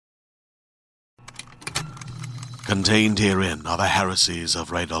Contained herein are the heresies of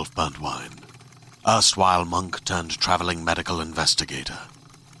Radolf Burntwine, erstwhile monk turned traveling medical investigator.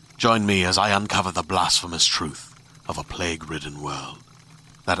 Join me as I uncover the blasphemous truth of a plague-ridden world,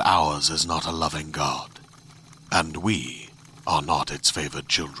 that ours is not a loving God, and we are not its favored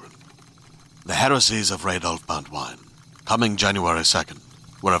children. The heresies of Radolf Burntwine, coming January 2nd,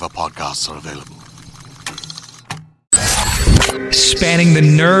 wherever podcasts are available. Spanning the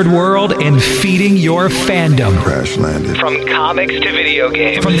nerd world and feeding your fandom. Crash landed. From comics to video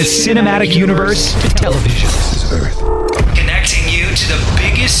games. From the cinematic universe to television. This is Earth. Connecting you to the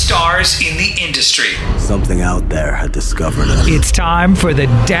biggest stars in the industry. Something out there had discovered us. It's time for the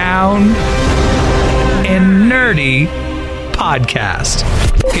Down and Nerdy podcast.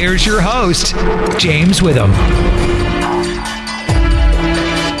 Here's your host, James Witham.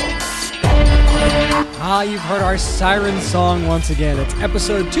 You've heard our siren song once again. It's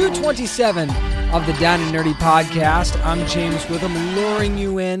episode 227 of the Down and Nerdy podcast. I'm James Witham, luring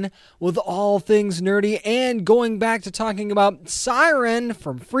you in with all things nerdy and going back to talking about Siren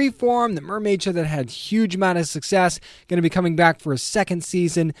from Freeform, the mermaid show that had a huge amount of success. Going to be coming back for a second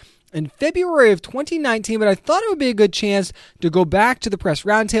season in February of 2019, but I thought it would be a good chance to go back to the press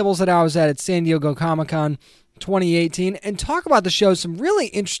roundtables that I was at San Diego Comic-Con 2018 and talk about the show, some really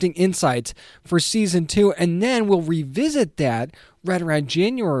interesting insights for season 2, and then we'll revisit that right around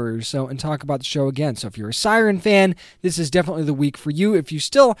January or so and talk about the show again. So if you're a Siren fan, this is definitely the week for you. If you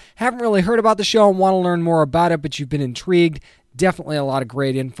still haven't really heard about the show and want to learn more about it, but you've been intrigued, definitely a lot of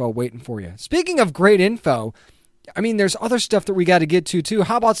great info waiting for you. Speaking of great info, I mean, there's other stuff that we got to get to too.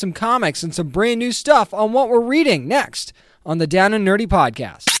 How about some comics and some brand new stuff on what we're reading next on the Down and Nerdy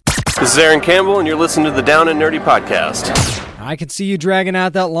podcast? This is Aaron Campbell, and you're listening to the Down and Nerdy podcast. I can see you dragging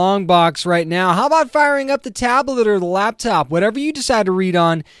out that long box right now. How about firing up the tablet or the laptop? Whatever you decide to read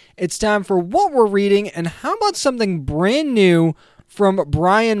on, it's time for what we're reading. And how about something brand new from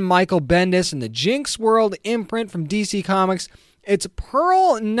Brian Michael Bendis and the Jinx World imprint from DC Comics? It's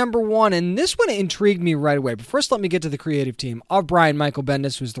Pearl #1, and this one intrigued me right away. But first, let me get to the creative team of Brian Michael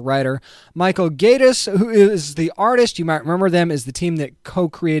Bendis, who's the writer. Michael Gaydos, who is the artist. You might remember them as the team that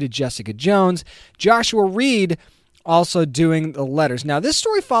co-created Jessica Jones. Joshua Reed also doing the letters. Now, this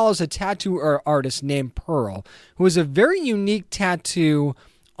story follows a tattoo artist named Pearl, who has a very unique tattoo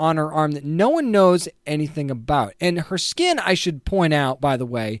on her arm that no one knows anything about. And her skin, I should point out, by the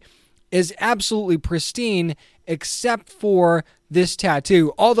way, is absolutely pristine except for this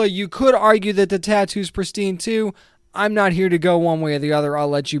tattoo. Although you could argue that the tattoo's pristine too. I'm not here to go one way or the other. I'll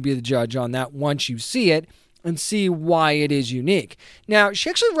let you be the judge on that once you see it and see why it is unique. Now, she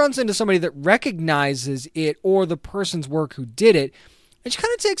actually runs into somebody that recognizes it or the person's work who did it, and she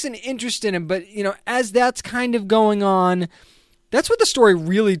kind of takes an interest in him. But, as that's kind of going on, that's what the story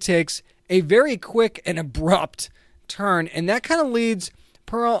really takes a very quick and abrupt turn, and that kind of leads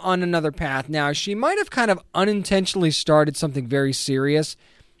Pearl on another path. Now, she might have kind of unintentionally started something very serious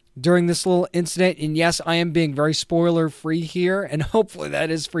during this little incident, and yes, I am being very spoiler-free here, and hopefully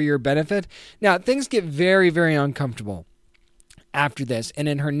that is for your benefit. Now, things get very, very uncomfortable after this, and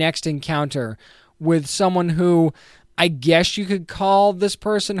in her next encounter with someone who I guess you could call this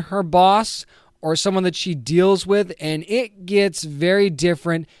person her boss, or someone that she deals with, and it gets very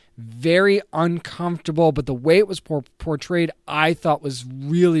different, very uncomfortable, but the way it was portrayed, I thought was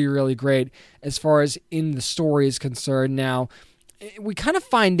really, really great as far as in the story is concerned. Now, we kind of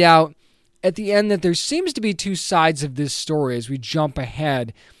find out at the end that there seems to be two sides of this story as we jump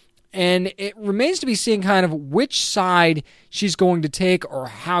ahead, and it remains to be seen kind of which side she's going to take or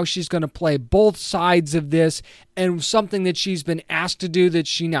how she's going to play both sides of this, and something that she's been asked to do that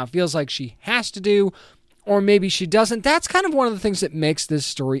she now feels like she has to do, or maybe she doesn't. That's kind of one of the things that makes this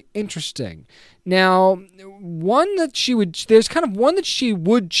story interesting. Now, there's kind of one that she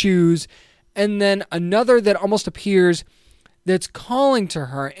would choose, and then another that almost appears that's calling to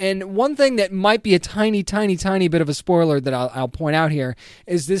her. And one thing that might be a tiny, tiny, tiny bit of a spoiler that I'll point out here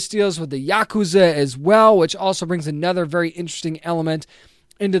is this deals with the Yakuza as well, which also brings another very interesting element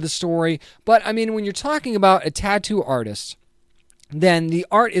into the story. But, I mean, when you're talking about a tattoo artist, then the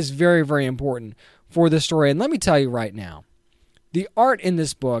art is very, very important for the story. And let me tell you right now, the art in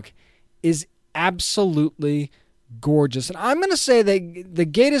this book is absolutely gorgeous. And I'm going to say that the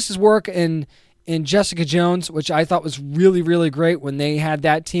Gaydos' work in Jessica Jones, which I thought was really, really great when they had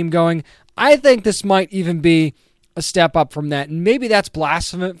that team going, I think this might even be a step up from that. And maybe that's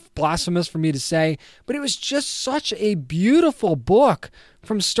blasphemous for me to say, but it was just such a beautiful book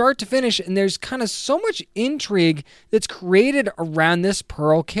from start to finish. And there's kind of so much intrigue that's created around this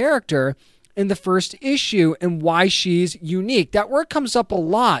Pearl character in the first issue and why she's unique. That word comes up a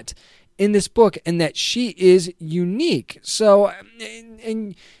lot in this book, and that she is unique. So,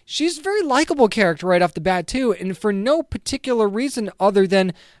 and she's a very likable character right off the bat too, and for no particular reason other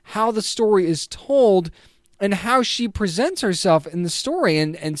than how the story is told and how she presents herself in the story.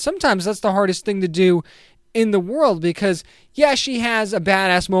 And sometimes that's the hardest thing to do in the world, because yeah, she has a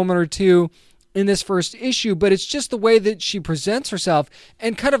badass moment or two in this first issue, but it's just the way that she presents herself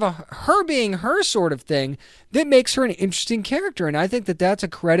and kind of her being her sort of thing that makes her an interesting character. And I think that that's a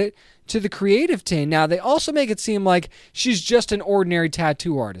credit to the creative team. Now, they also make it seem like she's just an ordinary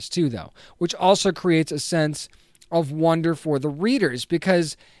tattoo artist too, though, which also creates a sense of wonder for the readers,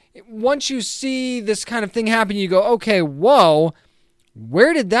 because once you see this kind of thing happen, you go, okay, whoa,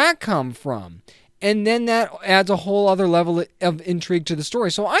 where did that come from? And then that adds a whole other level of intrigue to the story.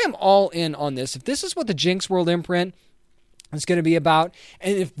 So I am all in on this. If this is what the Jinx World imprint is going to be about,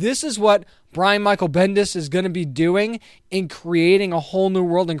 and if this is what Brian Michael Bendis is going to be doing in creating a whole new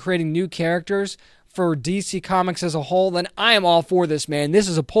world and creating new characters for DC Comics as a whole, then I am all for this, man. This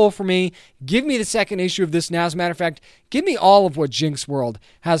is a pull for me. Give me the second issue of this now. As a matter of fact, give me all of what Jinx World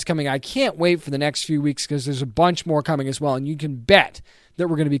has coming. I can't wait for the next few weeks because there's a bunch more coming as well, and you can bet that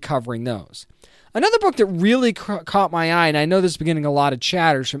we're going to be covering those. Another book that really caught my eye, and I know this is beginning a lot of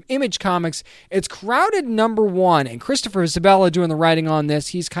chatters from Image Comics, it's Crowded #1, and Christopher Isabella doing the writing on this.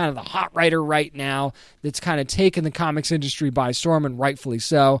 He's kind of the hot writer right now that's kind of taken the comics industry by storm, and rightfully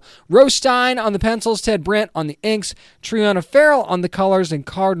so. Rose Stein on the pencils, Ted Brent on the inks, Triona Farrell on the colors, and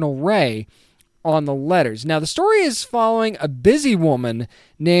Cardinal Ray on the letters. Now, the story is following a busy woman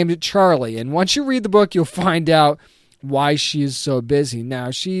named Charlie, and once you read the book, you'll find out why she is so busy. Now,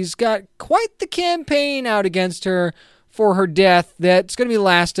 she's got quite the campaign out against her for her death that's going to be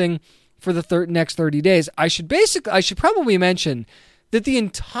lasting for the next 30 days. I should probably mention that the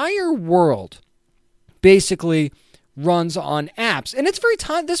entire world basically runs on apps. And it's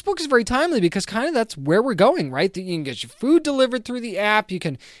this book is very timely because kind of that's where we're going, right? You can get your food delivered through the app. You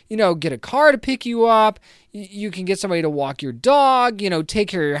can, get a car to pick you up. You can get somebody to walk your dog, take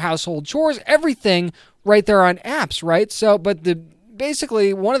care of your household chores, everything right there on apps, right? So, but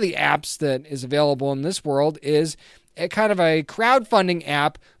basically one of the apps that is available in this world is a kind of a crowdfunding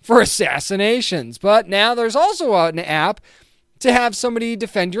app for assassinations. But now there's also an app to have somebody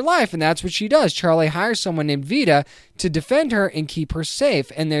defend your life, and that's what she does. Charlie hires someone named Vita to defend her and keep her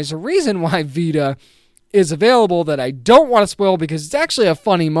safe. And there's a reason why Vita is available that I don't want to spoil because it's actually a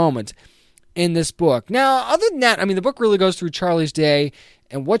funny moment in this book. Now, other than that, the book really goes through Charlie's day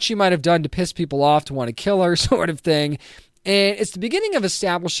and what she might have done to piss people off to want to kill her sort of thing. And it's the beginning of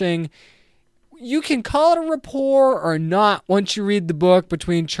establishing, you can call it a rapport or not once you read the book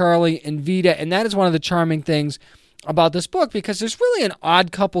between Charlie and Vita. And that is one of the charming things about this book, because there's really an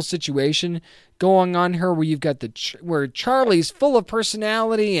odd couple situation going on here where you've got where Charlie's full of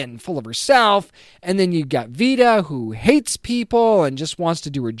personality and full of herself, and then you've got Vita who hates people and just wants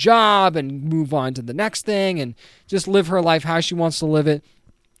to do her job and move on to the next thing and just live her life how she wants to live it.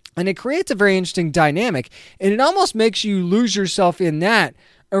 And it creates a very interesting dynamic, and it almost makes you lose yourself in that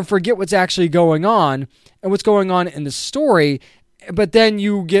and forget what's actually going on and what's going on in the story. But then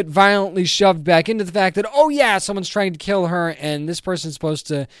you get violently shoved back into the fact that, oh yeah, someone's trying to kill her and this person's supposed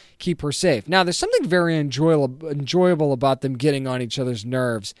to keep her safe. Now, there's something very enjoyable about them getting on each other's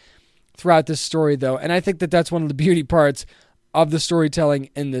nerves throughout this story, though. And I think that that's one of the beauty parts of the storytelling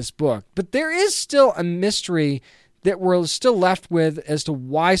in this book. But there is still a mystery that we're still left with as to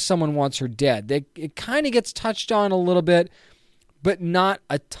why someone wants her dead. It kind of gets touched on a little bit, but not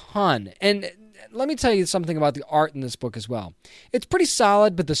a ton. And let me tell you something about the art in this book as well. It's pretty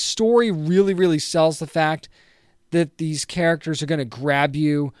solid, but the story really, really sells the fact that these characters are going to grab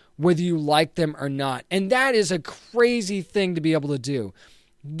you whether you like them or not. And that is a crazy thing to be able to do.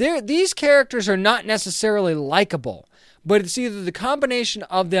 These characters are not necessarily likable, but it's either the combination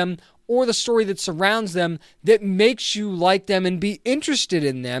of them or the story that surrounds them that makes you like them and be interested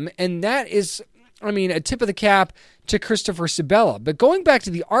in them. And that is, a tip of the cap to Christopher Isabella. But going back to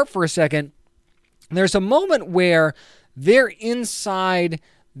the art for a second, there's a moment where they're inside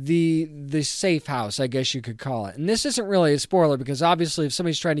the safe house, I guess you could call it. And this isn't really a spoiler because obviously if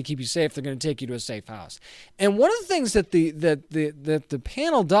somebody's trying to keep you safe, they're going to take you to a safe house. And one of the things that the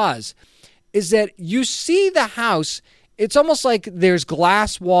panel does is that you see the house. It's almost like there's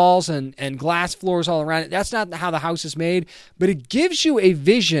glass walls and glass floors all around it. That's not how the house is made, but it gives you a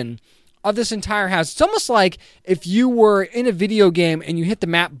vision of this entire house. It's almost like if you were in a video game and you hit the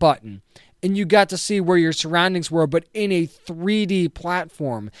map button and you got to see where your surroundings were, but in a 3D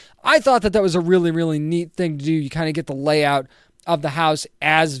platform. I thought that was a really, really neat thing to do. You kind of get the layout of the house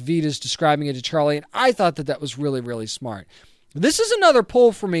as Vita's describing it to Charlie, and I thought that was really, really smart. This is another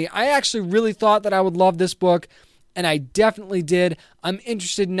pull for me. I actually really thought that I would love this book, and I definitely did. I'm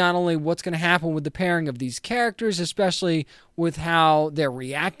interested in not only what's going to happen with the pairing of these characters, especially with how they're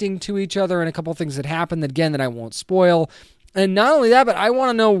reacting to each other and a couple things that happen that I won't spoil. And not only that, but I want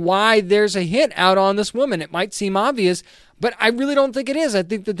to know why there's a hit out on this woman. It might seem obvious, but I really don't think it is. I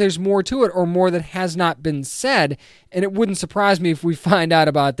think that there's more to it, or more that has not been said, and it wouldn't surprise me if we find out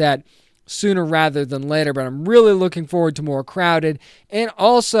about that sooner rather than later. But I'm really looking forward to more Crowded, and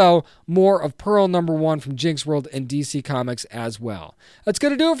also more of Pearl #1 from Jinx World and DC Comics as well. That's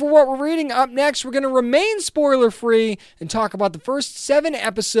going to do it for what we're reading. Up next, we're going to remain spoiler-free and talk about the first 7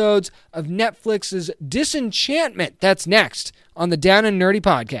 episodes of Netflix's Disenchantment. That's next on the Down and Nerdy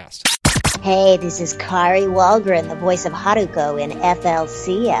Podcast. Hey, this is Kari Wahlgren, the voice of Haruko in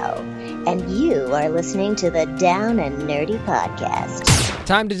FLCL, and you are listening to the Down and Nerdy Podcast.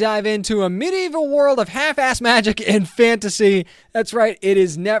 Time to dive into a medieval world of half-ass magic and fantasy. That's right, it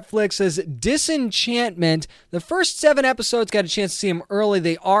is Netflix's Disenchantment. The first 7 episodes, got a chance to see them early.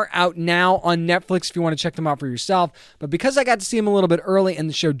 They are out now on Netflix if you want to check them out for yourself. But because I got to see them a little bit early and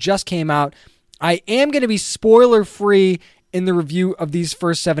the show just came out, I am going to be spoiler-free in the review of these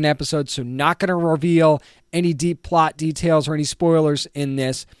first 7 episodes, so not going to reveal any deep plot details or any spoilers in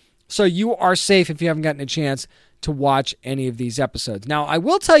this. So you are safe if you haven't gotten a chance to watch any of these episodes. Now, I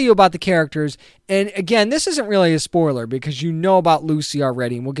will tell you about the characters, and again, this isn't really a spoiler because you know about Lucy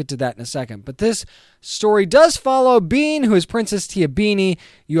already, and we'll get to that in a second. But this story does follow Bean, who is Princess Tiabini.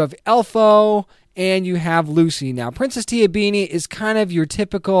 You have Elfo, and you have Lucy. Now, Princess Tiabini is kind of your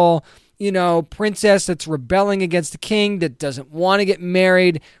typical, princess that's rebelling against the king, that doesn't want to get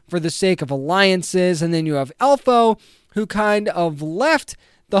married for the sake of alliances. And then you have Elfo, who kind of left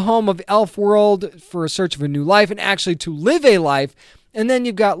the home of Elfworld for a search of a new life and actually to live a life. And then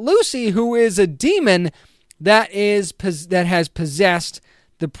you've got Lucy, who is a demon that has possessed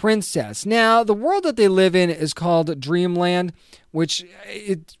the princess. Now, the world that they live in is called Dreamland, which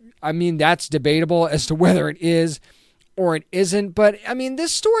that's debatable as to whether it is or it isn't. But,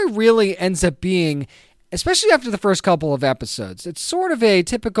 this story really ends up being, especially after the first couple of episodes, it's sort of a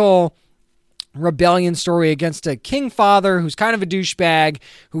typical rebellion story against a king father who's kind of a douchebag,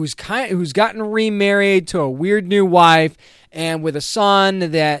 who's gotten remarried to a weird new wife, and with a son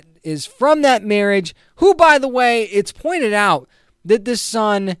that is from that marriage, who, by the way, it's pointed out that this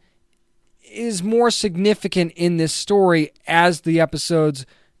son is more significant in this story as the episodes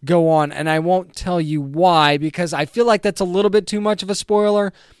go on, and I won't tell you why, because I feel like that's a little bit too much of a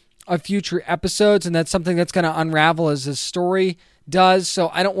spoiler of future episodes, and that's something that's going to unravel as this story does, so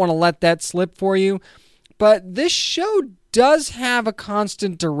I don't want to let that slip for you. But this show does have a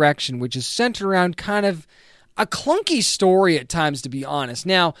constant direction, which is centered around kind of a clunky story at times, to be honest.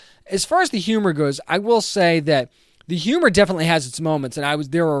 Now, as far as the humor goes, I will say that the humor definitely has its moments, and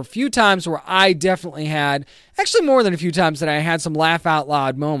there were a few times where I definitely had, actually more than a few times, that I had some laugh out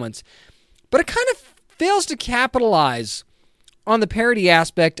loud moments. But it kind of fails to capitalize on the parody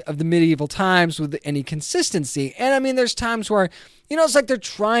aspect of the medieval times with any consistency. And there's times where, it's like they're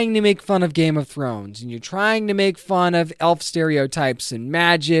trying to make fun of Game of Thrones, and you're trying to make fun of elf stereotypes and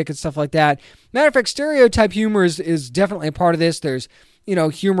magic and stuff like that. Matter of fact, stereotype humor is definitely a part of this. There's,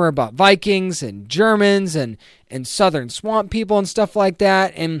 humor about Vikings and Germans and southern swamp people and stuff like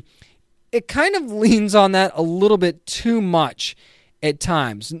that. And it kind of leans on that a little bit too much at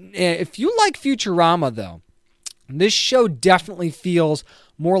times. If you like Futurama, though, this show definitely feels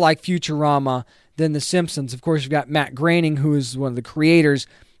more like Futurama than The Simpsons. Of course, you've got Matt Groening, who is one of the creators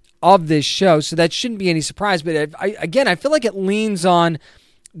of this show, so that shouldn't be any surprise. But I feel like it leans on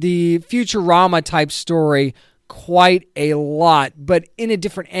the Futurama type story quite a lot, but in a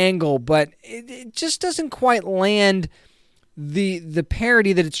different angle. But it just doesn't quite land the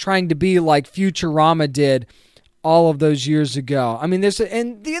parody that it's trying to be like Futurama did all of those years ago. And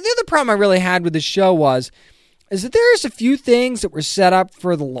the other problem I really had with the show is that there's a few things that were set up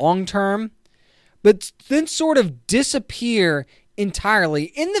for the long term, but then sort of disappear entirely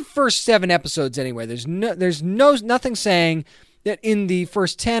in the first 7 episodes anyway. There's nothing saying that in the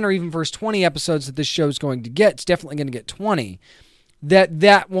first 10 or even first 20 episodes that this show is going to get, it's definitely going to get 20,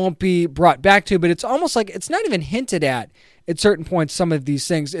 that won't be brought back to, but it's almost like it's not even hinted at certain points, some of these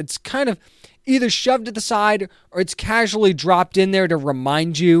things. It's kind of either shoved to the side or it's casually dropped in there to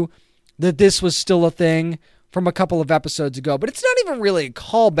remind you that this was still a thing from a couple of episodes ago, but it's not even really a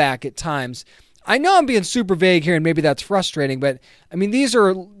callback at times. I know I'm being super vague here, and maybe that's frustrating, but these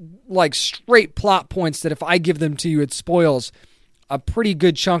are like straight plot points that if I give them to you, it spoils a pretty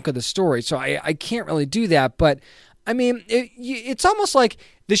good chunk of the story, so I can't really do that. But it's almost like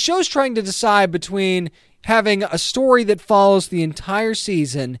the show's trying to decide between, having a story that follows the entire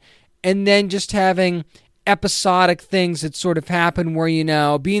season and then just having episodic things that sort of happen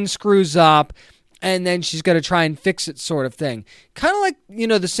where, Bean screws up and then she's got to try and fix it sort of thing. Kind of like,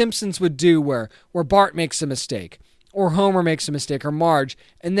 The Simpsons would do where Bart makes a mistake or Homer makes a mistake or Marge,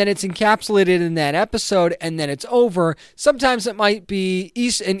 and then it's encapsulated in that episode and then it's over. Sometimes it might be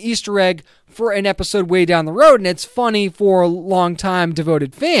an Easter egg for an episode way down the road and it's funny for long-time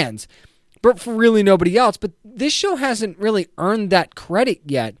devoted fans, but for really nobody else. But this show hasn't really earned that credit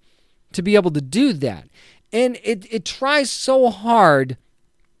yet to be able to do that. And it tries so hard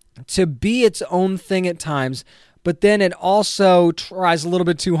to be its own thing at times, but then it also tries a little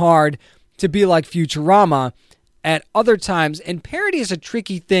bit too hard to be like Futurama at other times. And parody is a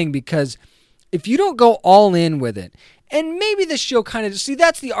tricky thing because if you don't go all in with it, and maybe the show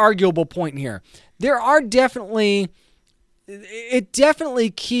that's the arguable point here. It definitely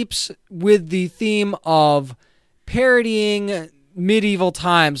keeps with the theme of parodying medieval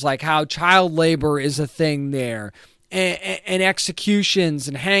times, like how child labor is a thing there, and executions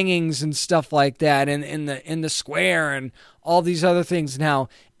and hangings and stuff like that, and in the square and all these other things, and how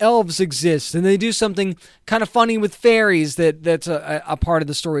elves exist, and they do something kind of funny with fairies that's a part of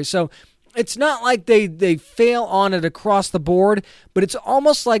the story. So it's not like they fail on it across the board, but it's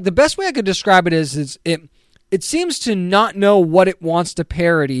almost like the best way I could describe it is it seems to not know what it wants to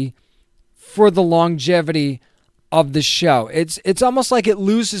parody for the longevity of the show. It's almost like it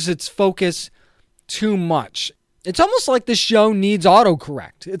loses its focus too much. It's almost like the show needs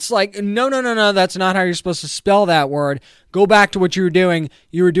autocorrect. It's like, no, that's not how you're supposed to spell that word. Go back to what you were doing.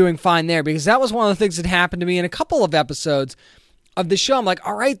 You were doing fine there. Because that was one of the things that happened to me in a couple of episodes of the show. I'm like,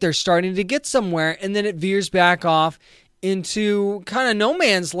 all right, they're starting to get somewhere. And then it veers back off into kind of no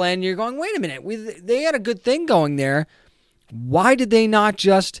man's land. You're going, wait a minute. They had a good thing going there. Why did they not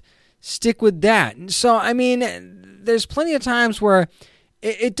just stick with that? So, I mean, there's plenty of times where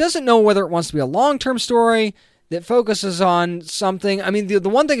it doesn't know whether it wants to be a long-term story that focuses on something. I mean, the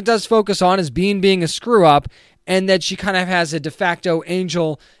one thing it does focus on is Bean being a screw-up, and that she kind of has a de facto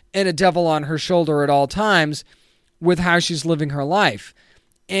angel and a devil on her shoulder at all times with how she's living her life.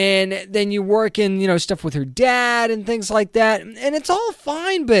 And then you work in, stuff with her dad and things like that, and it's all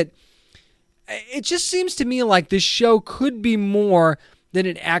fine, but it just seems to me like this show could be more than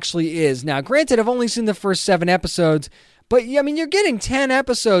it actually is. Now, granted, I've only seen the first 7 episodes, but, I mean, you're getting 10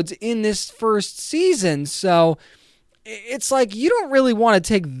 episodes in this first season, so it's like you don't really want to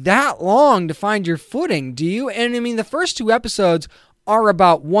take that long to find your footing, do you? And, I mean, the first 2 episodes are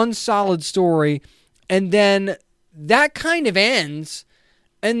about one solid story, and then that kind of ends,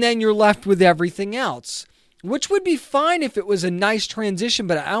 and then you're left with everything else, which would be fine if it was a nice transition,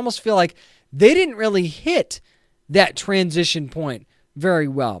 but I almost feel like they didn't really hit that transition point very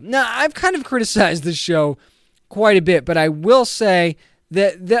well. Now, I've kind of criticized this show quite a bit, but I will say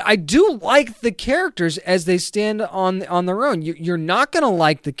that I do like the characters as they stand on their own. You're not going to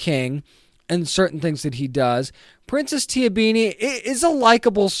like the king and certain things that he does. Princess Tiabini is a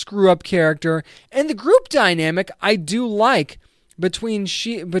likable screw-up character, and the group dynamic I do like between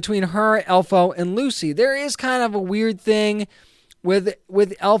her, Elfo, and Lucy. There is kind of a weird thing with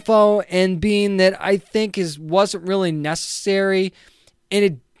Elfo and Bean that I think wasn't really necessary, and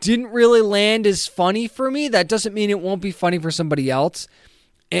it didn't really land as funny for me. That doesn't mean it won't be funny for somebody else.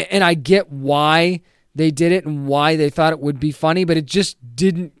 And I get why they did it and why they thought it would be funny, but it just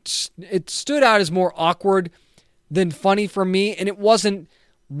didn't. It stood out as more awkward than funny for me, and it wasn't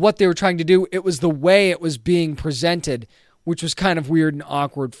what they were trying to do. It was the way it was being presented, which was kind of weird and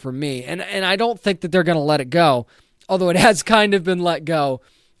awkward for me. And I don't think that they're going to let it go, although it has kind of been let go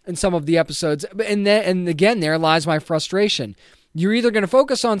in some of the episodes. And again, there lies my frustration. You're either going to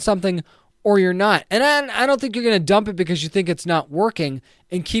focus on something or you're not. And I don't think you're going to dump it because you think it's not working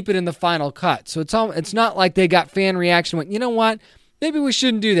and keep it in the final cut. So it's not like they got fan reaction and went, you know what? Maybe we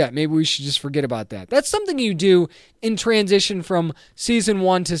shouldn't do that. Maybe we should just forget about that. That's something you do in transition from season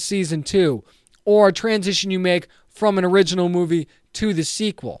 1 to season 2, or a transition you make from an original movie to the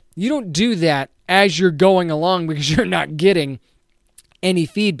sequel. You don't do that as you're going along because you're not getting any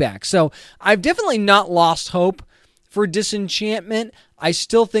feedback. So I've definitely not lost hope for Disenchantment. I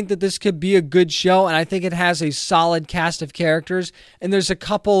still think that this could be a good show, and I think it has a solid cast of characters, and there's a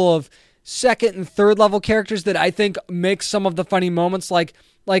couple of second and third level characters that I think make some of the funny moments, like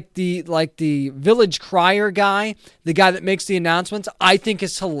the village crier guy, the guy that makes the announcements, I think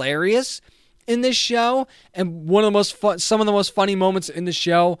is hilarious in this show, and some of the most funny moments in the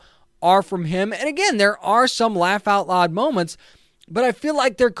show are from him. And again, there are some laugh out loud moments, But I feel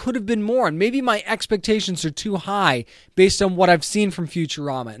like there could have been more, and maybe my expectations are too high based on what I've seen from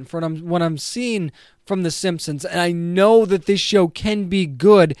Futurama and from what I'm seeing from The Simpsons. And I know that this show can be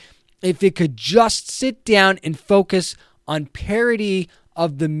good if it could just sit down and focus on parody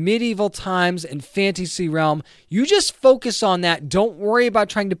of the medieval times and fantasy realm. You just focus on that. Don't worry about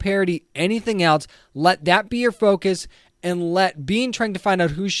trying to parody anything else. Let that be your focus, and let Bean trying to find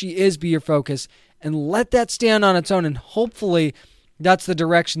out who she is be your focus, and let that stand on its own, and hopefully that's the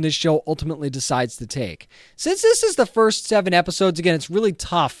direction this show ultimately decides to take. Since this is the first 7 episodes, again, it's really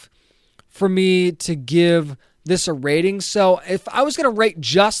tough for me to give this a rating. So if I was going to rate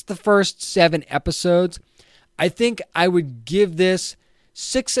just the first 7 episodes, I think I would give this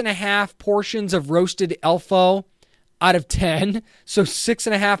 6.5 portions of roasted elfo out of 10. So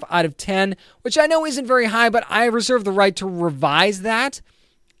 6.5 out of 10, which I know isn't very high, but I reserve the right to revise that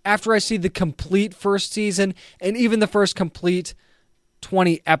after I see the complete first season and even the first complete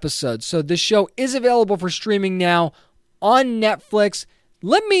 20 episodes. So this show is available for streaming now on Netflix.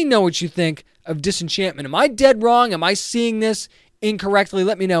 Let me know what you think of Disenchantment. Am I dead wrong? Am I seeing this incorrectly?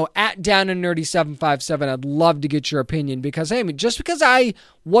 Let me know at DownandNerdy757. I'd love to get your opinion because, hey, just because I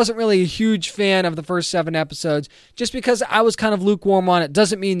wasn't really a huge fan of the first 7 episodes, just because I was kind of lukewarm on it,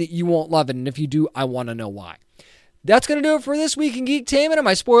 doesn't mean that you won't love it. And if you do, I want to know why. That's going to do it for this week in Geektainment and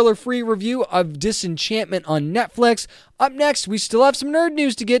my spoiler-free review of Disenchantment on Netflix. Up next, we still have some nerd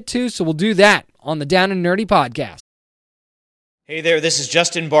news to get to, so we'll do that on the Down and Nerdy podcast. Hey there, this is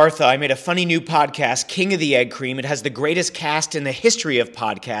Justin Bartha. I made a funny new podcast, King of the Egg Cream. It has the greatest cast in the history of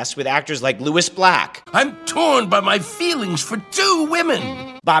podcasts with actors like Louis Black. I'm torn by my feelings for 2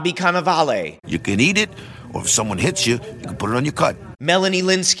 women. Bobby Cannavale. You can eat it, or if someone hits you, you can put it on your cut. Melanie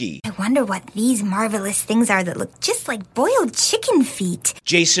Linsky. I wonder what these marvelous things are that look just like boiled chicken feet.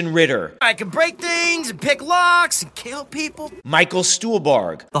 Jason Ritter. I can break things and pick locks and kill people. Michael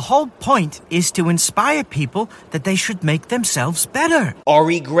Stuhlbarg. The whole point is to inspire people that they should make themselves better.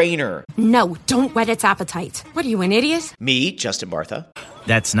 Ari Grainer. No, don't whet its appetite. What are you, an idiot? Me, Justin Bartha.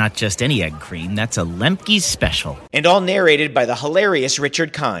 That's not just any egg cream, that's a Lemke's special. And all narrated by the hilarious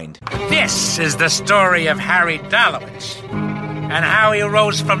Richard Kind. This is the story of Harry Dalowitz and how he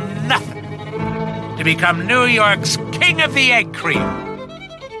rose from nothing to become New York's King of the Egg Cream.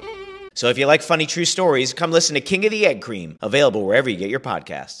 So if you like funny true stories, come listen to King of the Egg Cream, available wherever you get your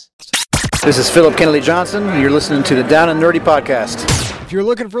podcasts. This is Philip Kennedy Johnson, and you're listening to the Down and Nerdy podcast. If you're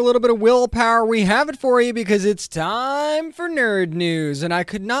looking for a little bit of willpower, we have it for you because it's time for nerd news. And I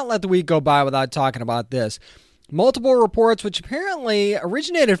could not let the week go by without talking about this. Multiple reports, which apparently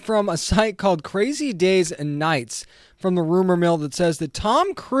originated from a site called Crazy Days and Nights from the rumor mill, that says that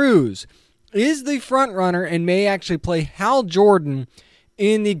Tom Cruise is the front runner and may actually play Hal Jordan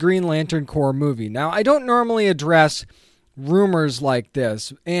in the Green Lantern Corps movie. Now, I don't normally address rumors like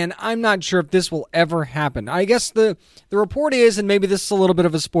this, and I'm not sure if this will ever happen. I guess the report is, and maybe this is a little bit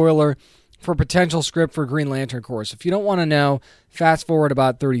of a spoiler for potential script for Green Lantern Corps. If you don't want to know, fast forward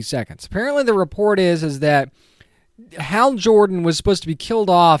about 30 seconds. Apparently the report is that Hal Jordan was supposed to be killed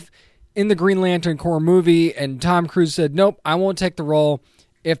off in the Green Lantern Corps movie, and Tom Cruise said, nope, I won't take the role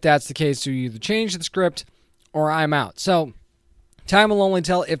if that's the case. So you either change the script or I'm out. So time will only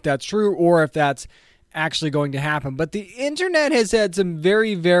tell if that's true or if that's actually going to happen. But the internet has had some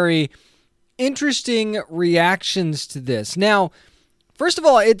very, very interesting reactions to this. Now, first of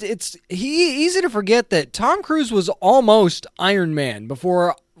all, it's easy to forget that Tom Cruise was almost Iron Man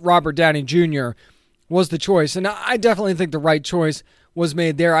before Robert Downey Jr. was the choice. And I definitely think the right choice was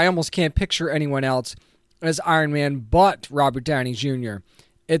made there. I almost can't picture anyone else as Iron Man but Robert Downey Jr.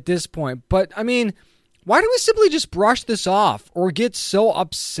 at this point. But, I mean, why do we simply just brush this off or get so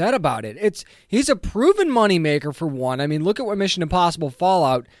upset about it? He's a proven moneymaker, for one. I mean, look at what Mission Impossible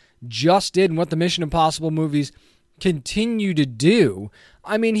Fallout just did and what the Mission Impossible movies continue to do.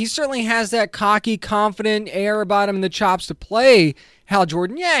 I mean, he certainly has that cocky, confident air about him and the chops to play Hal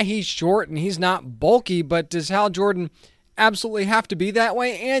Jordan. Yeah, he's short and he's not bulky, but does Hal Jordan absolutely have to be that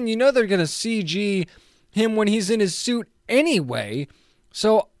way? And you know they're going to CG him when he's in his suit anyway.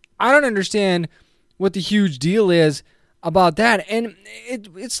 So I don't understand what the huge deal is about that. And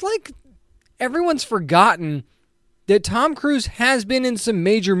it's like everyone's forgotten that Tom Cruise has been in some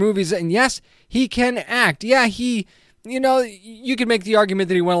major movies, and yes, he can act. Yeah, you could make the argument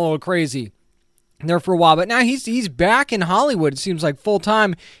that he went a little crazy there for a while, but now he's back in Hollywood. It seems like full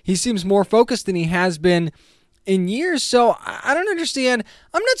time. He seems more focused than he has been in years. So I don't understand.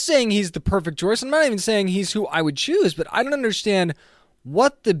 I'm not saying he's the perfect choice. I'm not even saying he's who I would choose, but I don't understand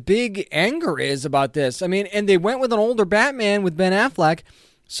what the big anger is about this. I mean, and they went with an older Batman with Ben Affleck,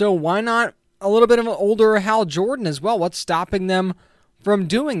 so why not a little bit of an older Hal Jordan as well. What's stopping them from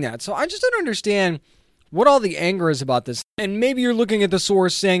doing that? So I just don't understand what all the anger is about this. And maybe you're looking at the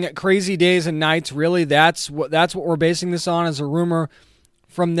source saying Crazy Days and Nights. Really, that's what we're basing this on, as a rumor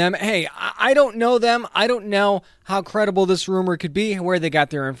from them. Hey, I don't know them. I don't know how credible this rumor could be, where they got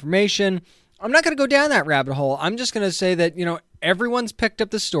their information. I'm not going to go down that rabbit hole. I'm just going to say that, everyone's picked up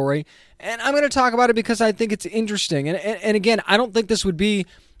the story, and I'm going to talk about it because I think it's interesting. And again, I don't think this would be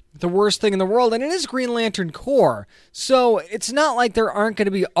the worst thing in the world, and it is Green Lantern Corps. So it's not like there aren't going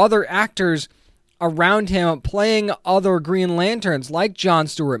to be other actors around him playing other Green Lanterns, like Jon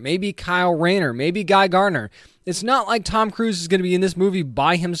Stewart, maybe Kyle Rayner, maybe Guy Gardner. It's not like Tom Cruise is going to be in this movie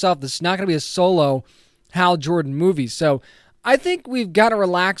by himself. This is not going to be a solo Hal Jordan movie. So I think we've got to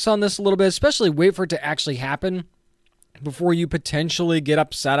relax on this a little bit, especially wait for it to actually happen before you potentially get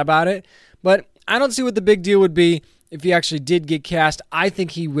upset about it. But I don't see what the big deal would be if he actually did get cast. I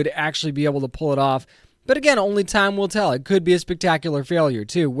think he would actually be able to pull it off. But again, only time will tell. It could be a spectacular failure,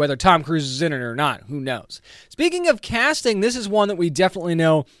 too. Whether Tom Cruise is in it or not, who knows? Speaking of casting, this is one that we definitely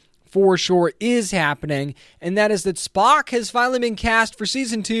know for sure is happening, and that is that Spock has finally been cast for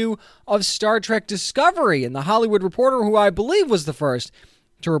Season 2 of Star Trek Discovery. And The Hollywood Reporter, who I believe was the first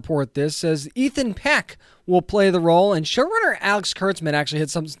to report this, says Ethan Peck will play the role, and showrunner Alex Kurtzman actually had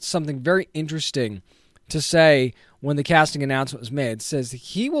something very interesting to say when the casting announcement was made. It says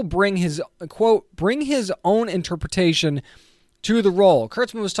he will bring his, quote, bring his own interpretation to the role.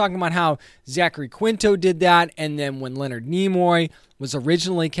 Kurtzman was talking about how Zachary Quinto did that, and then when Leonard Nimoy was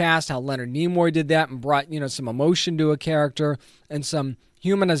originally cast, how Leonard Nimoy did that and brought, some emotion to a character and some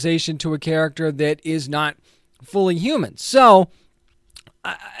humanization to a character that is not fully human. So,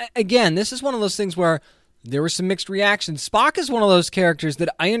 again, this is one of those things where there were some mixed reactions. Spock is one of those characters that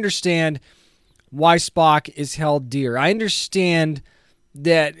I understand why Spock is held dear. I understand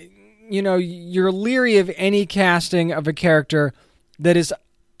that, you're leery of any casting of a character that is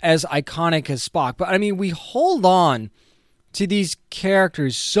as iconic as Spock. But, we hold on to these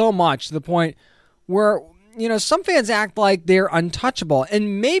characters so much to the point where, some fans act like they're untouchable.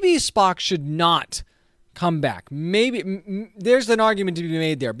 And maybe Spock should not come back. Maybe there's an argument to be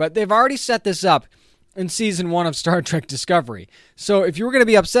made there. But they've already set this up in Season 1 of Star Trek Discovery. So if you were going to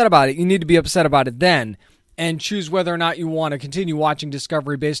be upset about it, you need to be upset about it then and choose whether or not you want to continue watching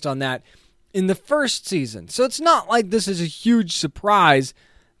Discovery based on that in the first season. So it's not like this is a huge surprise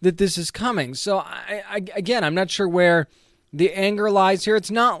that this is coming. So again, I'm not sure where the anger lies here.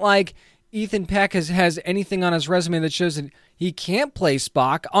 It's not like Ethan Peck has anything on his resume that shows that he can't play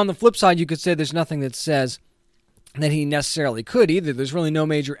Spock. On the flip side, you could say there's nothing that says that he necessarily could either. There's really no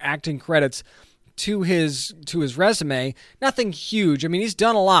major acting credits to his resume. Nothing huge. He's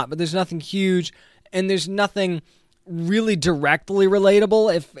done a lot, but there's nothing huge, and there's nothing really directly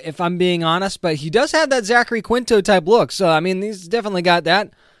relatable, if I'm being honest. But he does have that Zachary Quinto type look, so he's definitely got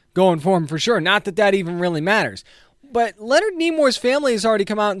that going for him for sure. Not that even really matters. But Leonard Nimoy's family has already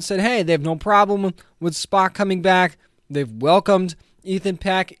come out and said, hey, they have no problem with Spock coming back. They've welcomed Ethan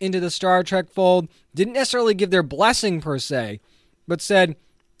Peck into the Star Trek fold. Didn't necessarily give their blessing per se, but said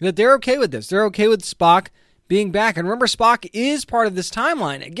that they're okay with this. They're okay with Spock being back. And remember, Spock is part of this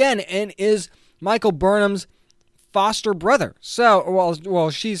timeline, again, and is Michael Burnham's foster brother. So, well,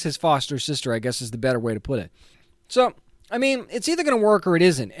 she's his foster sister, I guess is the better way to put it. So, it's either going to work or it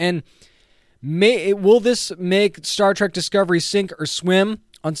isn't. And will this make Star Trek Discovery sink or swim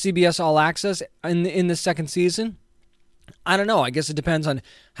on CBS All Access in the second season? I don't know. I guess it depends on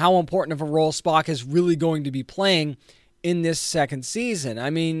how important of a role Spock is really going to be playing in this second season.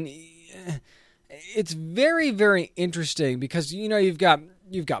 It's very, very interesting because, you've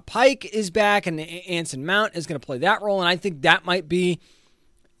got Pike is back and Anson Mount is going to play that role. And I think that might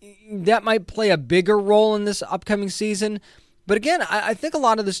play a bigger role in this upcoming season. But again, I think a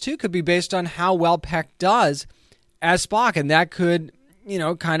lot of this too could be based on how well Peck does as Spock. And that could,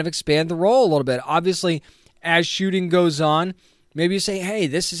 kind of expand the role a little bit. Obviously, as shooting goes on, maybe you say, hey,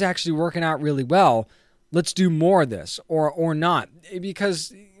 this is actually working out really well. Let's do more of this or not.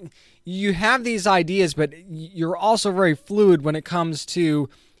 Because you have these ideas, but you're also very fluid when it comes to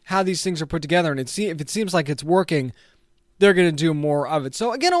how these things are put together. And if it seems like it's working, they're going to do more of it.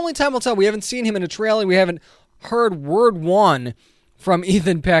 So again, only time will tell. We haven't seen him in a trailer. We haven't heard word one from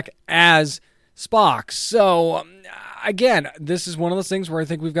Ethan Peck as Spock. So again, this is one of those things where I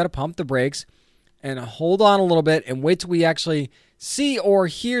think we've got to pump the brakes and hold on a little bit and wait till we actually see or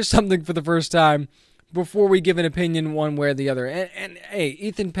hear something for the first time before we give an opinion one way or the other. And hey,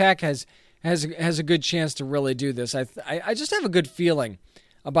 Ethan Peck has a good chance to really do this. I just have a good feeling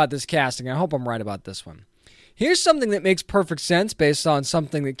about this casting. I hope I'm right about this one. Here's something that makes perfect sense based on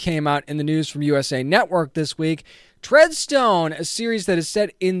something that came out in the news from USA Network this week. Treadstone, a series that is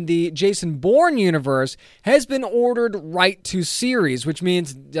set in the Jason Bourne universe, has been ordered right to series, which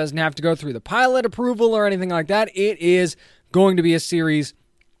means it doesn't have to go through the pilot approval or anything like that. It is going to be a series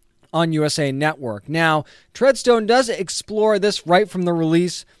on USA Network. Now, Treadstone does explore this right from the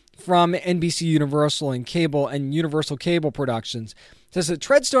release from NBC Universal and Cable and Universal Cable Productions. It says that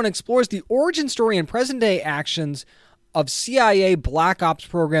Treadstone explores the origin story and present-day actions of CIA Black Ops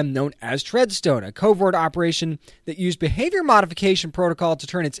program known as Treadstone, a covert operation that used behavior modification protocol to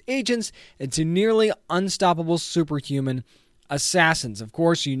turn its agents into nearly unstoppable superhuman assassins. Of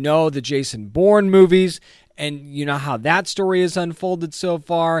course, you know the Jason Bourne movies, and you know how that story has unfolded so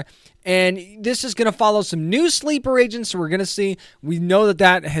far. And this is going to follow some new sleeper agents, so we're going to see. We know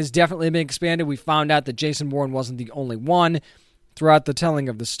that has definitely been expanded. We found out that Jason Bourne wasn't the only one throughout the telling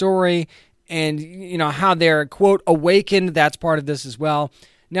of the story. And, you know, how they're, quote, awakened, that's part of this as well.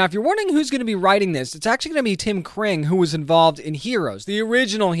 Now, if you're wondering who's going to be writing this, it's actually going to be Tim Kring, who was involved in Heroes, the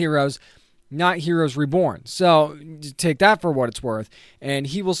original Heroes, not Heroes Reborn. So take that for what it's worth. And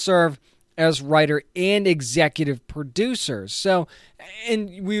he will serve as writer and executive producer. So,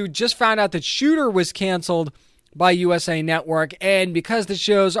 and we just found out that Shooter was canceled by USA Network. And because the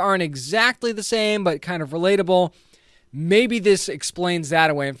shows aren't exactly the same, but kind of relatable, maybe this explains that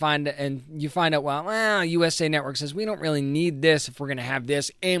away and you find out, well, USA Network says we don't really need this if we're going to have this,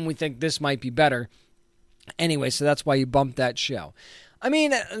 and we think this might be better. Anyway, so that's why you bumped that show. I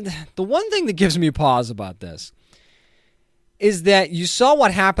mean, the one thing that gives me pause about this is that you saw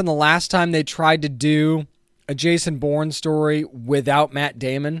what happened the last time they tried to do a Jason Bourne story without Matt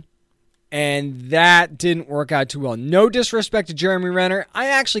Damon, and that didn't work out too well. No disrespect to Jeremy Renner. I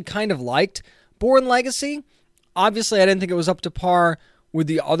actually kind of liked Bourne Legacy. Obviously, I didn't think it was up to par with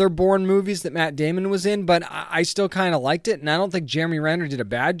the other Bourne movies that Matt Damon was in, but I still kind of liked it, and I don't think Jeremy Renner did a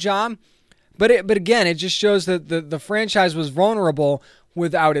bad job. But again, it just shows that the franchise was vulnerable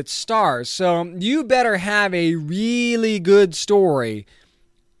without its stars. So you better have a really good story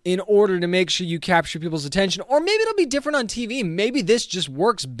in order to make sure you capture people's attention. Or maybe it'll be different on TV. Maybe this just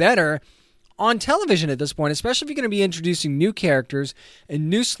works better on television at this point, especially if you're going to be introducing new characters and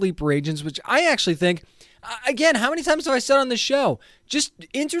new sleeper agents, which I actually think... Again, how many times have I said on the show, just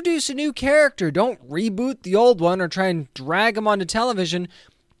introduce a new character. Don't reboot the old one or try and drag them onto television,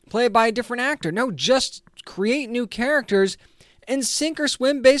 play it by a different actor. No, just create new characters and sink or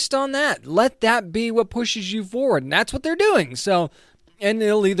swim based on that. Let that be what pushes you forward, and that's what they're doing. So, and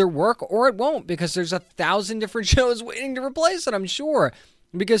it'll either work or it won't, because there's 1,000 different shows waiting to replace it, I'm sure,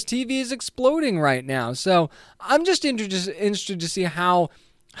 because TV is exploding right now. So I'm just interested to see how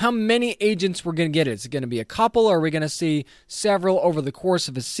many agents we're going to get. Is it going to be a couple, or are we going to see several over the course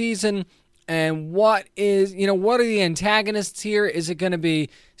of a season? And what are the antagonists here? Is it going to be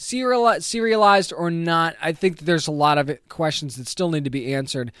serialized or not? I think that there's a lot of questions that still need to be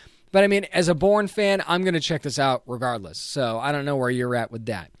answered. But I mean, as a Bourne fan, I'm going to check this out regardless. So I don't know where you're at with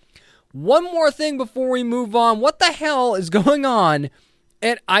that. One more thing before we move on. What the hell is going on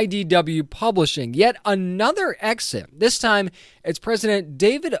at IDW Publishing? Yet another exit. This time, it's President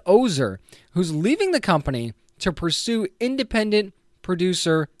David Ozer, who's leaving the company to pursue independent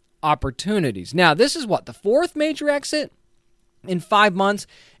producer opportunities. Now, this is the fourth major exit in 5 months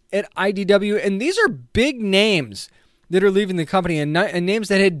at IDW, and these are big names that are leaving the company, and names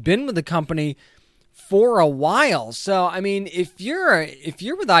that had been with the company for a while. So, I mean, if you're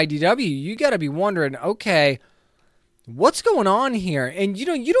with IDW, you got to be wondering, okay, what's going on here? And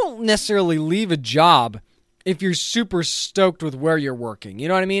you don't necessarily leave a job if you're super stoked with where you're working. You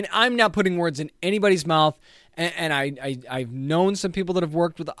know what I mean? I'm not putting words in anybody's mouth, and I've known some people that have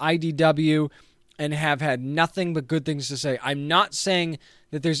worked with IDW and have had nothing but good things to say. I'm not saying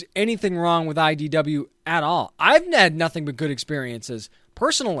that there's anything wrong with IDW at all. I've had nothing but good experiences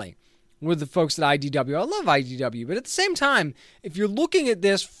personally with the folks at IDW. I love IDW, but at the same time, if you're looking at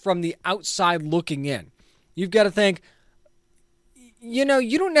this from the outside looking in, you've got to think, you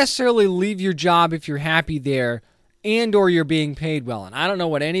don't necessarily leave your job if you're happy there and or you're being paid well. And I don't know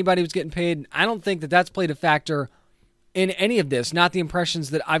what anybody was getting paid. I don't think that that's played a factor in any of this, not the impressions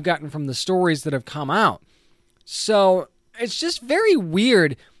that I've gotten from the stories that have come out. So it's just very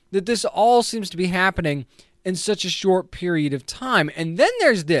weird that this all seems to be happening in such a short period of time. And then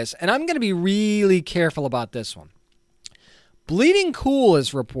there's this, and I'm going to be really careful about this one. Bleeding Cool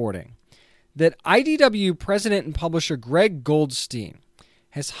is reporting that IDW president and publisher Greg Goldstein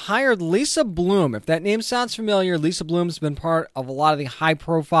has hired Lisa Bloom. If that name sounds familiar, Lisa Bloom's been part of a lot of the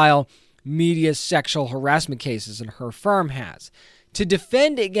high-profile media sexual harassment cases, and her firm has, to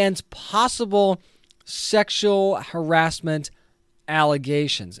defend against possible sexual harassment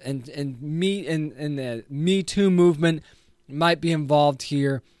allegations, and the Me Too movement might be involved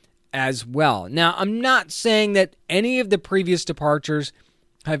here as well. Now, I'm not saying that any of the previous departures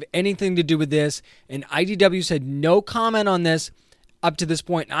have anything to do with this, and IDW said no comment on this up to this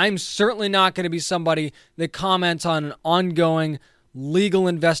point. I'm certainly not going to be somebody that comments on an ongoing legal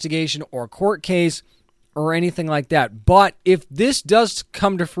investigation or court case or anything like that. But if this does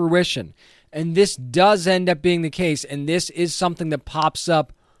come to fruition, and this does end up being the case, and this is something that pops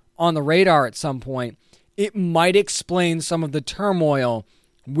up on the radar at some point, it might explain some of the turmoil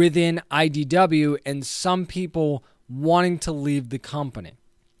within IDW and some people wanting to leave the company.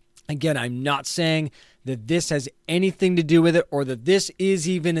 Again, I'm not saying that this has anything to do with it or that this is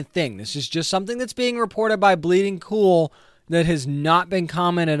even a thing. This is just something that's being reported by Bleeding Cool that has not been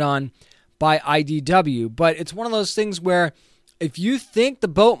commented on by IDW. But it's one of those things where if you think the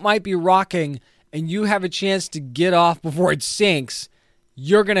boat might be rocking and you have a chance to get off before it sinks,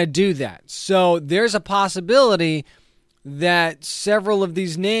 you're going to do that. So there's a possibility that several of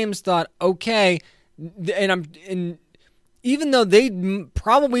these names thought, okay, and even though they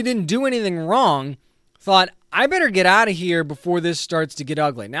probably didn't do anything wrong, thought, I better get out of here before this starts to get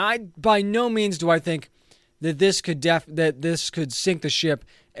ugly. Now, by no means do I think that this could sink the ship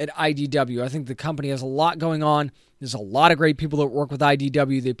at IDW. I think the company has a lot going on. There's a lot of great people that work with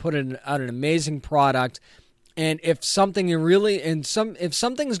IDW. They put out an amazing product. And if something if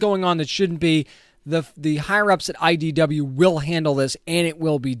something's going on that shouldn't be, the higher ups at IDW will handle this and it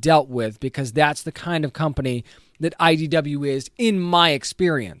will be dealt with, because that's the kind of company that IDW is, in my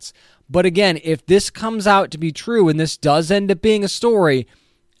experience. But again, if this comes out to be true and this does end up being a story,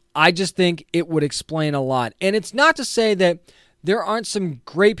 I just think it would explain a lot. And it's not to say that there aren't some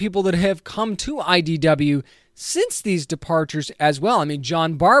great people that have come to IDW since these departures as well. I mean,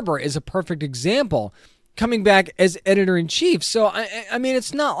 John Barber is a perfect example, coming back as editor-in-chief. So, I mean,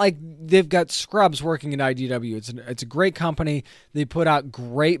 it's not like they've got scrubs working at IDW. It's a great company. They put out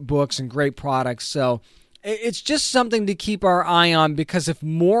great books and great products. So it's just something to keep our eye on, because if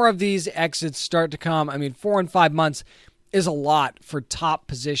more of these exits start to come, I mean, 4 and 5 months is a lot for top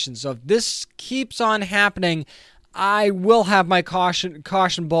positions. So if this keeps on happening, I will have my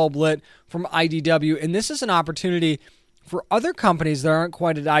caution bulb lit from IDW. And this is an opportunity for other companies that aren't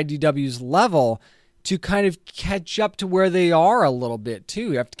quite at IDW's level to kind of catch up to where they are a little bit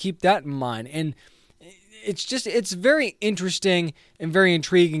too. You have to keep that in mind. And it's very interesting and very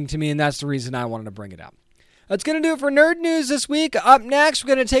intriguing to me, and that's the reason I wanted to bring it up. That's going to do it for Nerd News this week. Up next,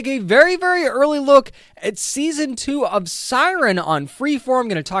 we're going to take a very, very early look at Season 2 of Siren on Freeform. I'm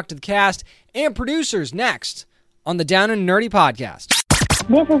going to talk to the cast and producers next on the Down and Nerdy Podcast.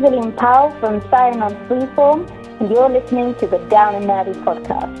 This is William Powell from Siren on Freeform, and you're listening to the Down and Nerdy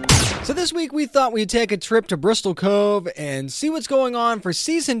Podcast. So this week we thought we'd take a trip to Bristol Cove and see what's going on for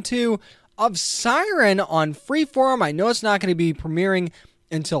Season 2 of Siren on Freeform. I know it's not going to be premiering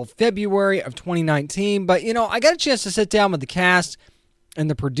until February of 2019, but I got a chance to sit down with the cast and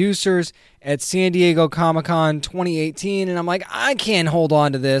the producers at San Diego Comic-Con 2018, and I'm like, I can't hold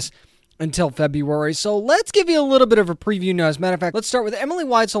on to this until February, so let's give you a little bit of a preview now. As a matter of fact, let's start with Emily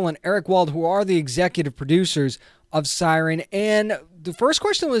Weitzel and Eric Wald, who are the executive producers of Siren, and the first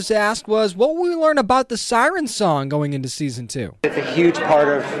question that was asked was, what will we learn about the Siren song going into Season 2? It's a huge part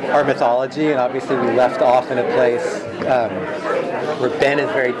of our mythology, and obviously we left off in a place where Ben is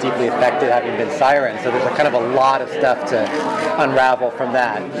very deeply affected, having been Siren, so there's a lot of stuff to unravel from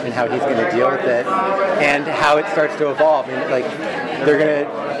that, and how he's going to deal with it, and how it starts to evolve.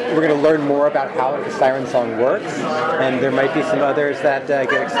 We're going to learn more about how the Siren song works, and there might be some others that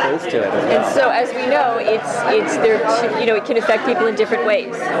get exposed to it as well. And so, as we know, it can affect people in different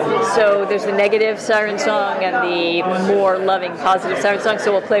ways. So there's the negative Siren song and the more loving, positive Siren song.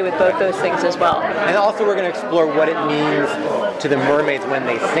 So we'll play with both those things as well. And also, we're going to explore what it means to the mermaids when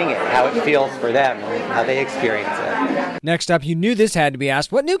they sing it, how it feels for them, and how they experience it. Next up, you knew this had to be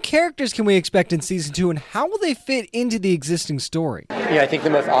asked. What new characters can we expect in Season 2, and how will they fit into the existing story? I think the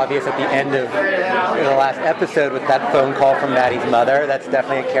most obvious at the end of the last episode with that phone call from Maddie's mother, that's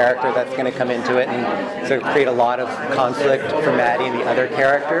definitely a character that's going to come into it and sort of create a lot of conflict for Maddie and the other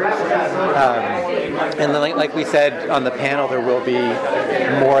characters. And then, like we said on the panel, there will be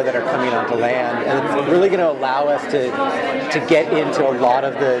more that are coming onto land, and it's really going to allow us to get into a lot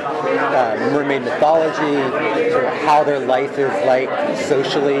of the mermaid mythology, sort of how their life is like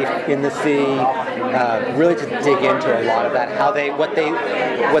socially in the sea, really to dig into a lot of that, what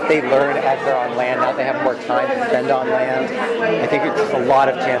they learn as they're on land, now they have more time to spend on land. I think it's just a lot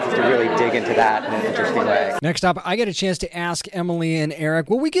of chances to really dig into that in an interesting way. Next up, I get a chance to ask Emily and Eric,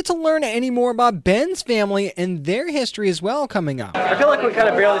 will we get to learn any more about Ben's family and their history as well coming up? I feel like we kind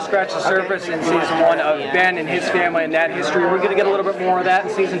of barely scratched the surface in season 1 of Ben and his family and that history. We're going to get a little bit more of that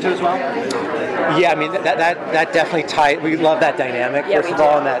in season 2 as well? Yeah, I mean, that definitely ties. We love that dynamic, first of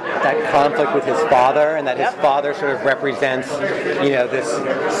all, and that conflict with his father, and that his father sort of represents, this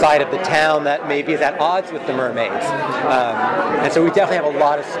side of the town that maybe is at odds with the mermaids. And so we definitely have a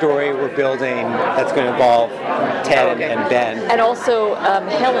lot of story we're building that's going to involve Ted and Ben. And also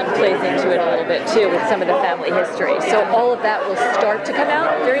Helen plays into it a little bit too with some of the family history. So all of that will start to come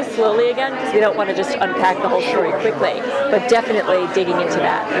out very slowly again, because we don't want to just unpack the whole story quickly, but definitely digging into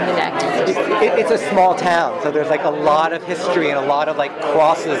that in the next. It's a small town, so there's like a lot of history and a lot of like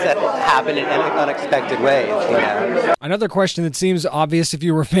crosses that happen in unexpected ways. Another question that seems obvious if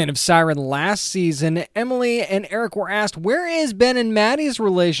you were a fan of Siren last season, Emily and Eric were asked, where is Ben and Maddie's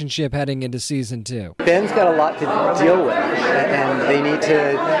relationship heading into season 2? Ben's got a lot to deal with, and they need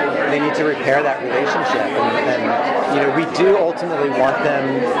to repair that relationship. And we do ultimately want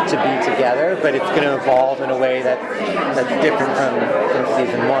them to be together, but it's going to evolve in a way that's different from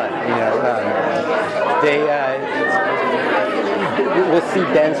season 1. We'll see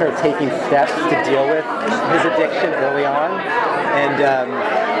Ben sort of taking steps to deal with his addiction early on, and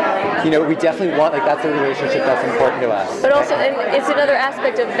we definitely want, that's a relationship that's important to us. But also, and it's another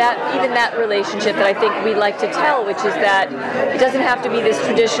aspect of that, even that relationship that I think we like to tell, which is that it doesn't have to be this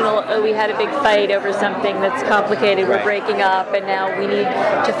traditional, we had a big fight over something that's complicated, we're breaking up, and now we need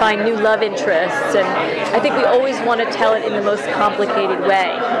to find new love interests. And I think we always want to tell it in the most complicated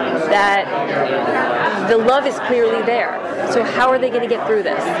way, that the love is clearly there. So how are they going to get through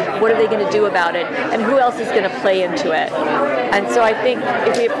this? What are they going to do about it? And who else is going to play into it? And so I think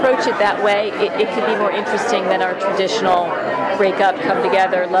if we approach it that way, it could be more interesting than our traditional break up, come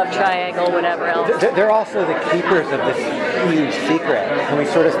together, love triangle, whatever else. They're also the keepers of this huge secret. And we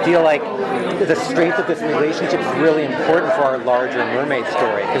sort of feel like the strength of this relationship is really important for our larger mermaid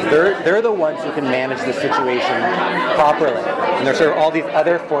story, because they're the ones who can manage the situation properly. And there's sort of all these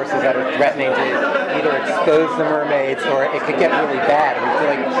other forces that are threatening to either expose the mermaids or it could get really bad. And we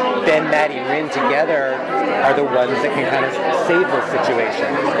feel like Ben, Maddie, and Rin together are the ones that can kind of save the situation.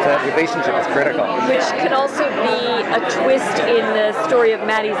 So that relationship is critical. Which could also be a twist in the story of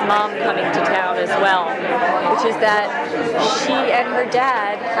Maddie's mom coming to town as well, which is that she and her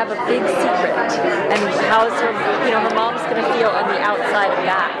dad have a big secret, and how's her mom's going to feel on the outside of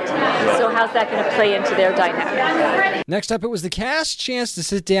that. So how's that going to play into their dynamic? Next up, it was the cast's chance to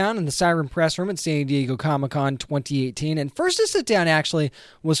sit down in the Siren press room at San Diego Comic-Con 2018, and first to sit down actually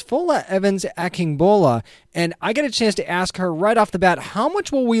was Fola Evans-Akingbola, and I got a chance to ask her right off the bat, how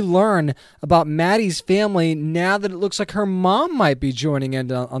much will we learn about Maddie's family now that it looks like her mom might be joining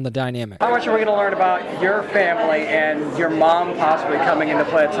in on the dynamic? How much are we going to learn about your family and your mom possibly coming into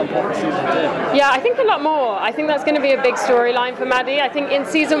play at some point in season 2? Yeah, I think a lot more. I think that's going to be a big storyline for Maddie. I think in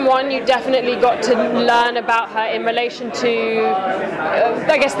season 1 you definitely got to learn about her in relation to,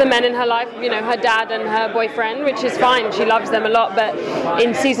 I guess, the men in her life, her dad and her boyfriend, which is fine. She loves them a lot. But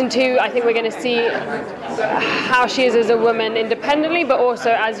in season 2, I think we're going to see how she is as a woman independently, but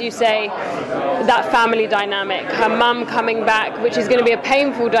also, as you say, that family dynamic. Her mum coming back, which is going to be a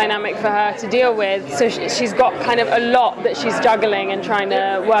painful dynamic for her to deal with. So she's got kind of a lot that she's juggling and trying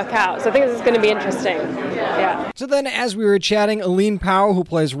to work out. So I think this is going to be interesting. Yeah. So then, as we were chatting, Aline Powell, who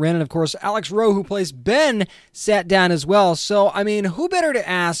plays Rin, and of course Alex Rowe, who plays Ben, sat down as well. So, I mean, who better to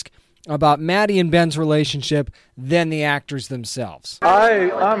ask about Maddie and Ben's relationship than the actors themselves?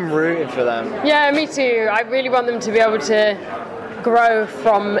 I'm rooting for them. Yeah, me too. I really want them to be able to grow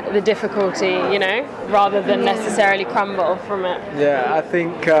from the difficulty, rather than necessarily crumble from it. Yeah, I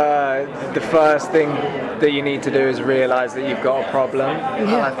think the first thing that you need to do is realise that you've got a problem. Yeah. And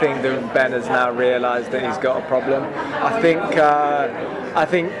I think that Ben has now realised that he's got a problem. I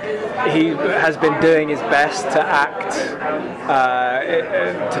think he has been doing his best to act,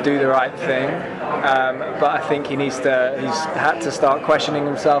 to do the right thing, but I think he's had to start questioning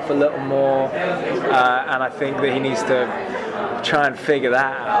himself a little more, and I think that he needs to try and figure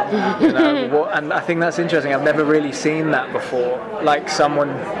that out, and I think that's interesting. I've never really seen that before, like someone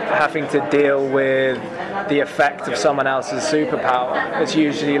having to deal with the effect of someone else's superpower. It's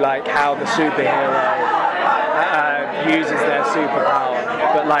usually like how the superhero uses their superpower,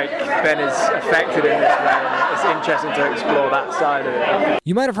 but like Ben is affected in this way, and it's interesting to explore that side of it.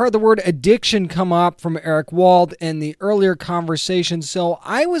 You might have heard the word addiction come up from Eric Wald in the earlier conversation, so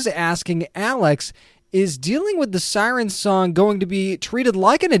I was asking Alex, is dealing with the Siren song going to be treated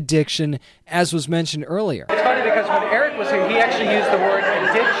like an addiction, as was mentioned earlier? It's funny because when Eric was here, he actually used the word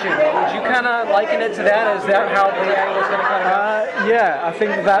addiction. Would you kind of liken it to that? Is that how the angle's going to come out? Yeah, I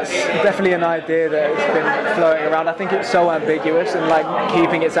think that's definitely an idea that has been floating around. I think it's so ambiguous, and like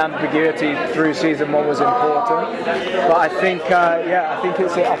keeping its ambiguity through season 1 was important. But I think, I think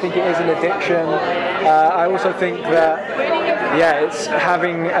it is an addiction. I also think that, it's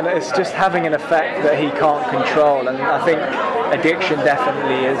just having an effect that he can't control, and I think addiction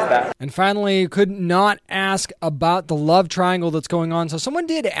definitely is that. And finally, could not ask about the love triangle that's going on. So someone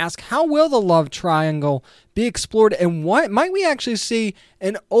did ask, how will the love triangle be explored, and what might we actually see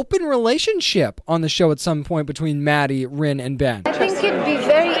an open relationship on the show at some point between Maddie, Rin, and Ben? I think it'd be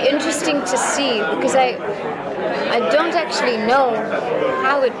very interesting to see, because I don't actually know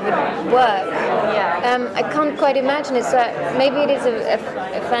how it would work. I can't quite imagine it. So maybe it is a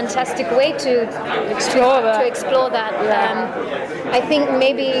fantastic way to explore that. I think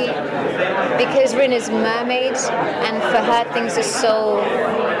maybe because Rin is mermaid, and for her things are so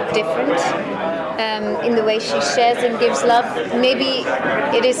different in the way she shares and gives love, maybe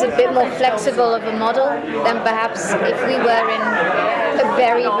it is a bit more flexible of a model than perhaps if we were in a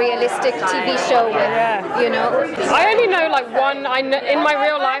very realistic TV show with, I only know like one. In my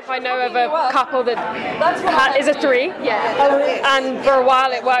real life, I know of a couple that is a 3. And for a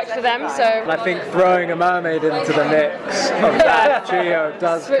while it worked for them. So I think throwing a mermaid into the mix of that trio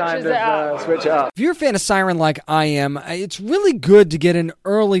does kind of switch it up. If you're a fan of Siren like I am, it's really good to get an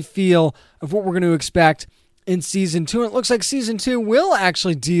early feel of what we're going to expect in season 2. And it looks like season 2 will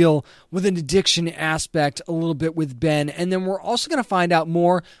actually deal with an addiction aspect a little bit with Ben. And then we're also going to find out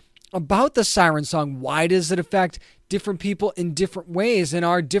more about the Siren song. Why does it affect different people in different ways? And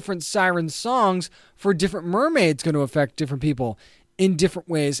are different Siren songs for different mermaids going to affect different people in different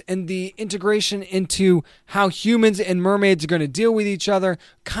ways? And the integration into how humans and mermaids are going to deal with each other,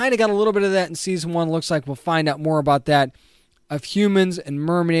 kind of got a little bit of that in season 1. Looks like we'll find out more about that, of humans and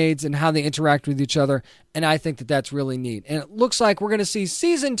mermaids and how they interact with each other, and I think that that's really neat. And it looks like we're going to see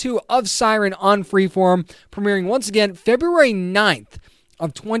season 2 of Siren on Freeform, premiering once again February 9th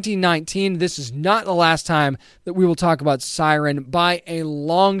of 2019. This is not the last time that we will talk about Siren by a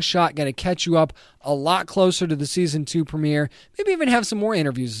long shot. Going to catch you up a lot closer to the season 2 premiere, maybe even have some more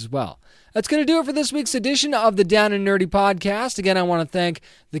interviews as well. That's going to do it for this week's edition of the Down and Nerdy podcast. Again, I want to thank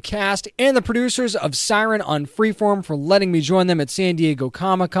the cast and the producers of Siren on Freeform for letting me join them at San Diego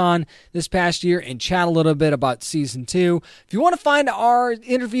Comic-Con this past year and chat a little bit about Season 2. If you want to find our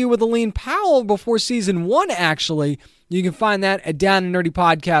interview with Aline Powell before Season 1, actually, you can find that at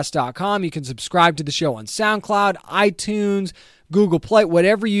downandnerdypodcast.com. You can subscribe to the show on SoundCloud, iTunes, Google Play,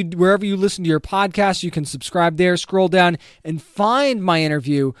 wherever you listen to your podcast, you can subscribe there. Scroll down and find my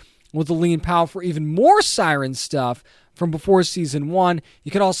interview with Aline Powell for even more Siren stuff from before season 1.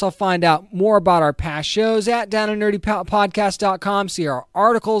 You can also find out more about our past shows at downandnerdypodcast.com. See our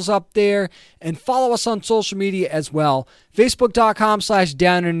articles up there, and follow us on social media as well.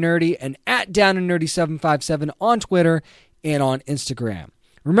 Facebook.com/downandnerdy and at downandnerdy757 on Twitter and on Instagram.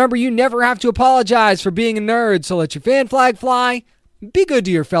 Remember, you never have to apologize for being a nerd, so let your fan flag fly. Be good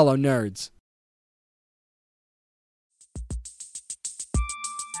to your fellow nerds.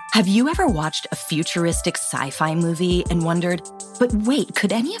 Have you ever watched a futuristic sci-fi movie and wondered, but wait,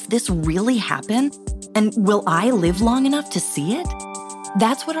 could any of this really happen? And will I live long enough to see it?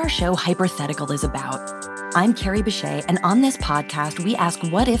 That's what our show Hypothetical is about. I'm Carrie Bechet, and on this podcast, we ask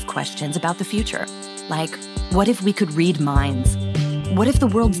what-if questions about the future. Like, what if we could read minds? What if the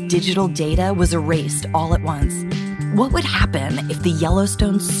world's digital data was erased all at once? What would happen if the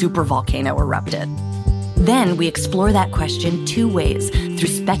Yellowstone supervolcano erupted? Then we explore that question 2 ways, through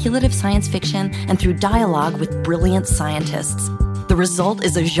speculative science fiction and through dialogue with brilliant scientists. The result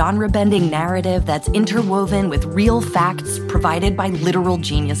is a genre-bending narrative that's interwoven with real facts provided by literal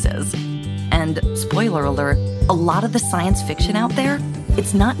geniuses. And, spoiler alert, a lot of the science fiction out there,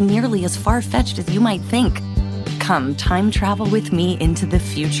 it's not nearly as far-fetched as you might think. Come time travel with me into the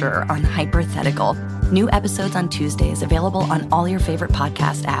future on Hypothetical. New episodes on Tuesdays, available on all your favorite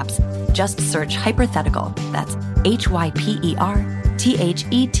podcast apps. Just search Hypothetical. That's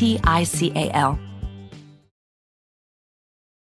HYPERTHETICAL.